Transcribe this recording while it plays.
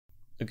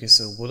Okay,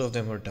 so both of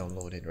them are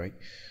downloaded, right?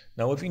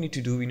 Now what we need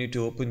to do, we need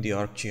to open the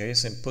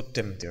ArcGIS and put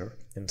them there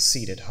and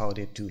see that how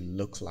they do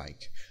look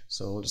like.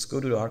 So let's go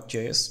to the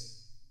ArcGIS.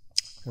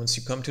 Once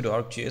you come to the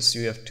ArcGIS,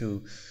 you have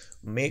to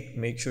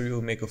make sure you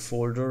make a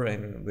folder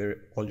and where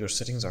all your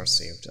settings are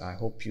saved. I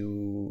hope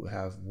you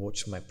have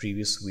watched my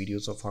previous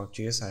videos of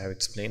ArcGIS. I have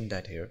explained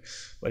that here,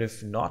 but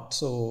if not,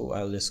 so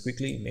I'll just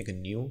quickly make a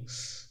new,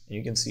 and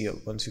you can see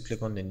once you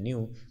click on the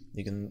new,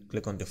 you can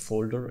click on the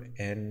folder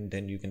and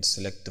then you can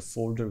select the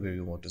folder where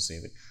you want to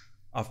save it.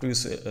 After you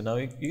say, now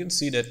you can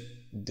see that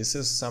this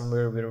is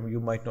somewhere where you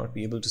might not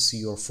be able to see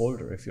your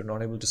folder. If you're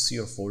not able to see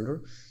your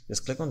folder,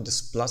 just click on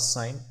this plus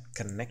sign,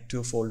 connect to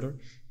a folder,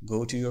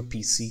 go to your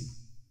PC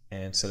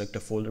and select a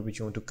folder which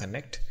you want to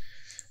connect,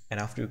 and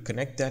after you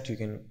connect that, you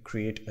can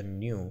create a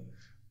new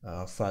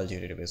file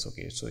database.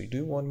 Okay, so do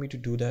you want me to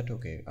do that?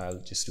 Okay,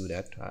 I'll just do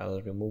that.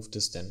 I'll remove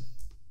this then,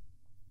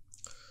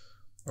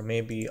 or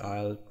maybe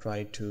I'll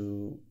try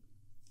to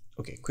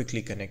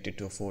quickly connect it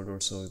to a folder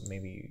so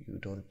maybe you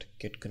don't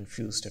get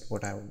confused at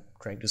what I'm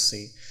trying to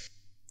say.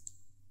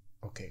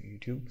 Okay,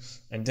 YouTube,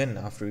 and then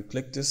after you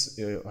click this,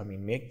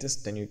 make this,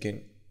 then you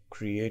can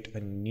create a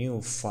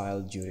new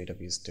file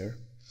geodatabase there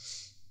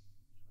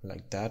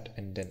like that,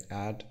 and then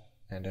add,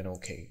 and then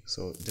okay.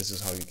 So this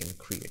is how you can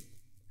create.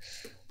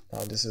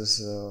 Now this is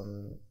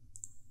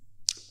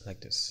like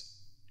this,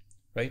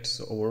 right?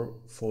 So our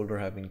folder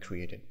have been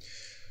created.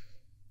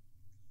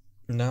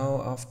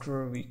 Now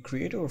after we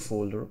create our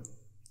folder,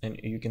 and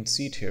you can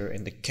see it here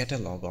in the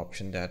catalog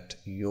option that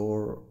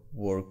your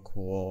work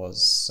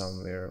was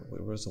somewhere.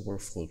 Where was our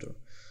folder?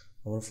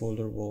 Our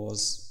folder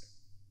was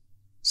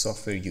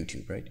software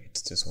YouTube, right?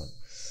 It's this one.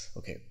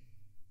 Okay,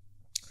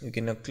 you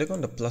can now click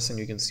on the plus and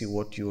you can see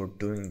what you're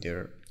doing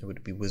there. It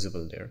would be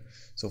visible there.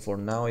 So for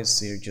now it's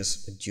here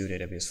just a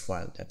geodatabase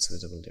file that's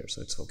visible there,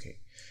 so it's okay.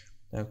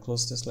 Now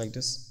close this like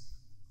this.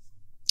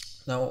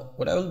 Now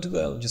what I will do,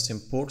 I'll just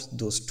import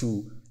those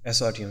two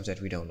SRTMs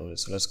that we downloaded.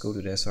 So let's go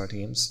to the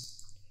SRTMs.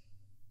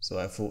 So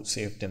I've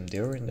saved them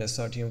there in the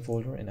SRTM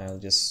folder, and I'll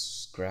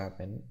just grab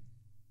and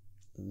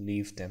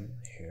leave them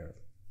here.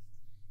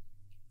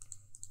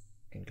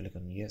 You can click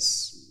on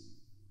yes,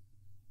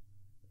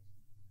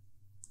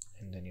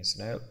 and then yes,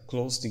 and I'll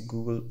close the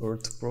Google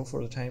Earth Pro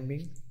for the time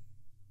being.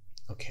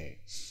 Okay,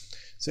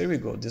 so here we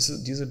go.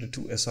 These are the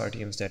two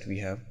SRTMs that we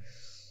have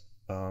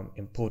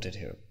imported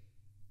here.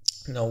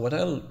 Now what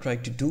I'll try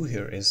to do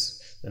here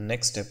is, the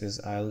next step is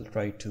I'll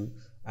try to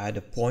add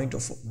a point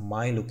of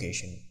my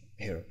location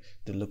here,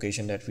 the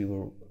location that we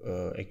were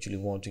actually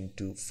wanting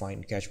to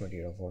find catchment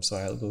area for. So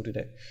I'll go to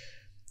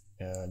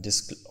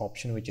this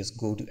option, which is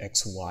go to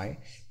XY,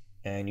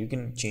 and you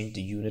can change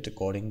the unit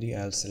accordingly.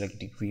 I'll select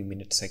degree,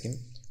 minute, second,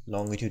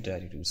 longitude,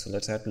 latitude. So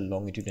let's add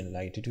longitude and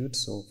latitude.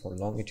 So for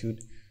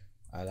longitude,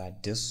 I'll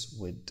add this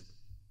with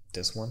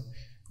this one,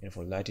 and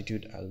for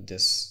latitude, I'll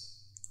this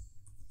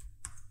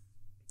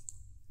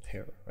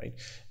here, right?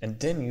 And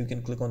then you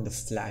can click on the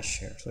flash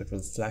here, so it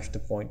will flash the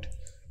point.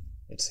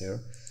 It's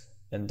here,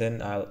 and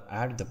then I'll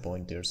add the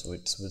point there so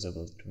it's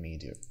visible to me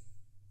there.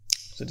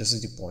 So this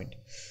is the point.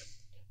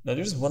 Now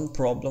there's one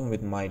problem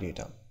with my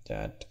data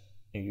that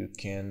you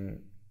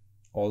can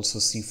also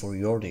see for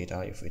your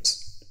data if it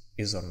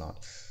is or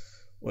not.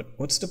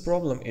 What's the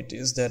problem? It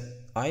is that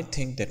I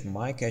think that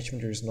my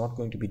catchment area is not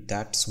going to be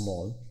that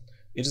small.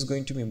 It is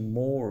going to be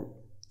more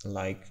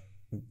like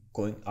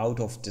going out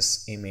of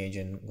this image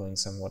and going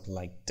somewhat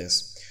like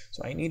this.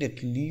 So I need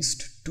at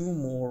least two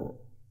more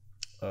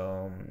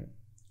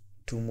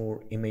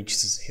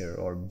images here,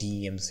 or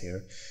DEMs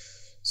here.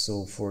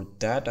 So for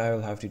that I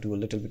will have to do a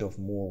little bit of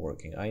more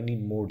working. I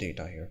need more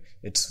data here.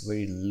 It's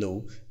very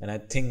low, and I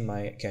think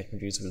my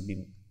catchment areas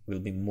will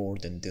be more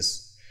than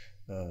this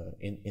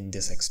in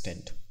this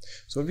extent.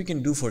 So what we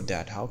can do for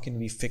that, how can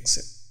we fix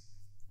it?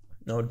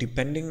 Now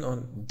depending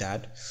on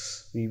that,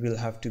 we will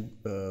have to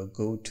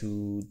go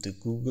to the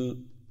Google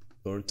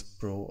Earth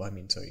Pro,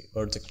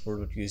 Earth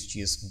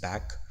Explorer.usgs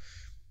back,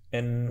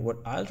 and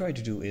what I'll try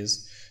to do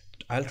is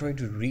I'll try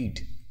to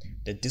read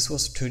that this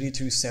was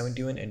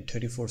 3371 and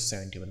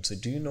 3471. So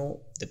do you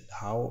know that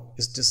how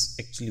is this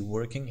actually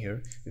working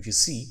here? If you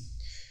see,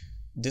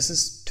 this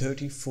is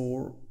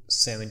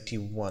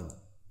 3471,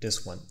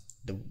 this one,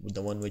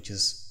 the one which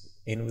is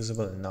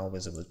invisible and now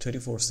visible,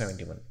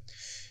 3471.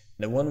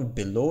 The one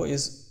below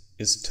is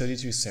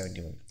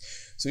 3371.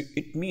 So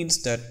it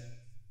means that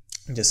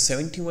the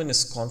 71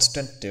 is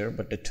constant there,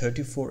 but the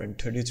 34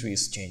 and 33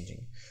 is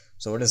changing.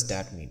 So what does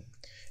that mean?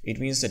 It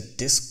means that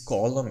this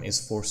column is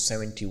for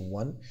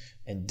 71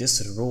 and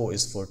this row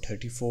is for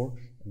 34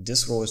 and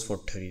this row is for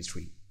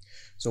 33.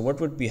 So what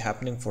would be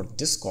happening for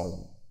this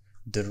column?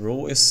 The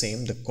row is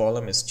same, the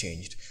column is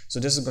changed. So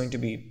this is going to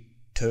be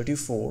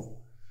 34,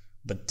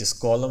 but this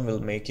column will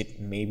make it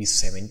maybe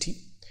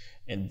 70,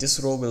 and this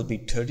row will be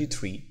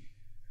 33,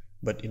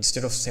 but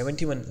instead of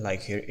 71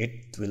 like here,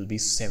 it will be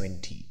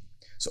 70.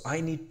 So I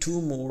need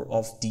two more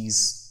of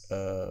these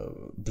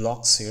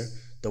blocks here.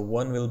 The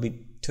one will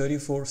be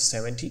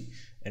 3470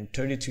 and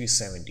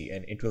 3370,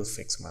 and it will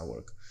fix my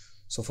work.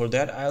 So for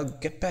that I'll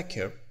get back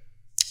here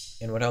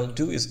And what I'll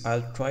do is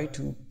I'll try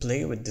to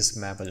play with this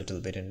map a little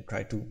bit and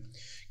try to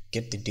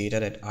get the data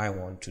that I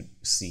want to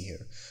see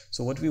here.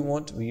 So what we'll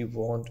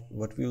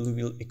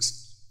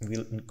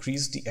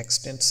increase the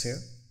extents here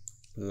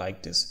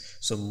like this,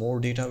 so more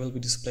data will be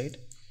displayed.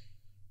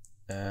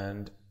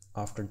 And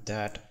after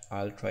that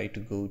I'll try to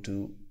go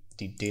to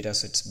the data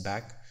sets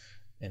back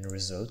and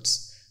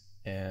results,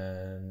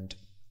 and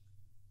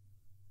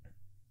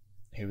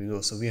here we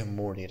go. So we have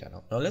more data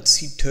now. Now let's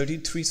see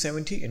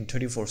 3370 and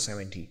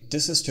 3470.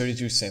 This is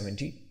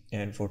 3370,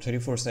 and for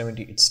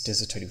 3470 this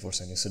is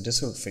 3470. So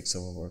this will fix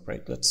our work,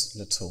 right?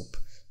 Let's hope.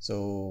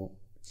 So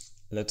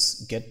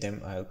let's get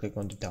them. I'll click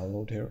on the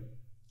download here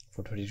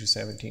for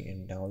 3370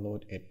 and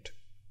download it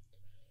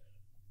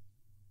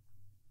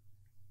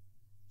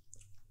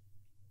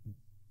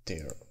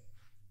there,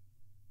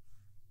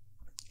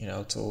 and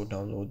also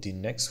download the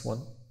next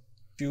one.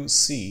 If you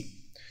see,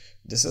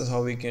 this is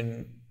how we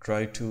can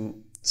try to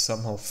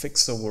somehow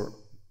fix our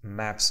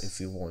maps if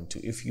you want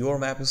to. If your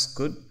map is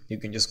good, you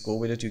can just go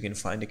with it, you can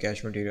find the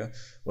catchment area,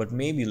 but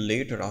maybe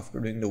later after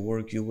doing the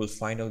work you will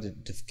find out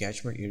that the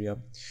catchment area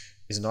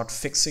is not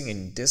fixing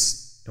in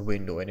this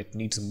window and it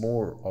needs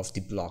more of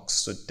the blocks.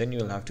 So then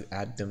you'll have to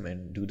add them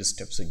and do the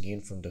steps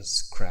again from the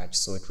scratch.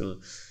 So it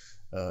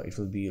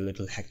will be a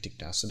little hectic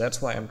task. So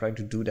that's why I'm trying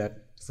to do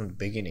that from the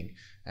beginning.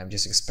 I'm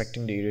just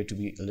expecting the area to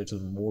be a little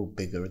more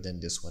bigger than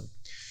this one.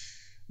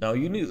 Now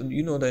you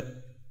know that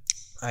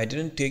I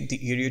didn't take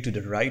the area to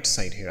the right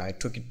side here, I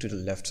took it to the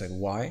left side.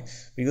 Why?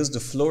 Because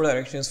the flow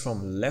direction is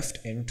from left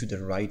end to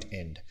the right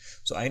end.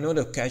 So I know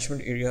the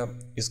catchment area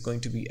is going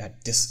to be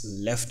at this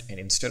left end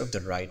instead of the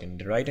right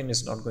end. The right end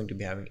is not going to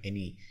be having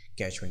any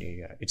catchment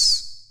area.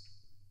 It's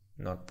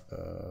not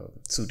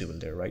suitable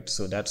there, right?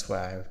 So that's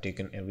why I have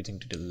taken everything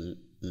to the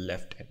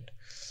left end.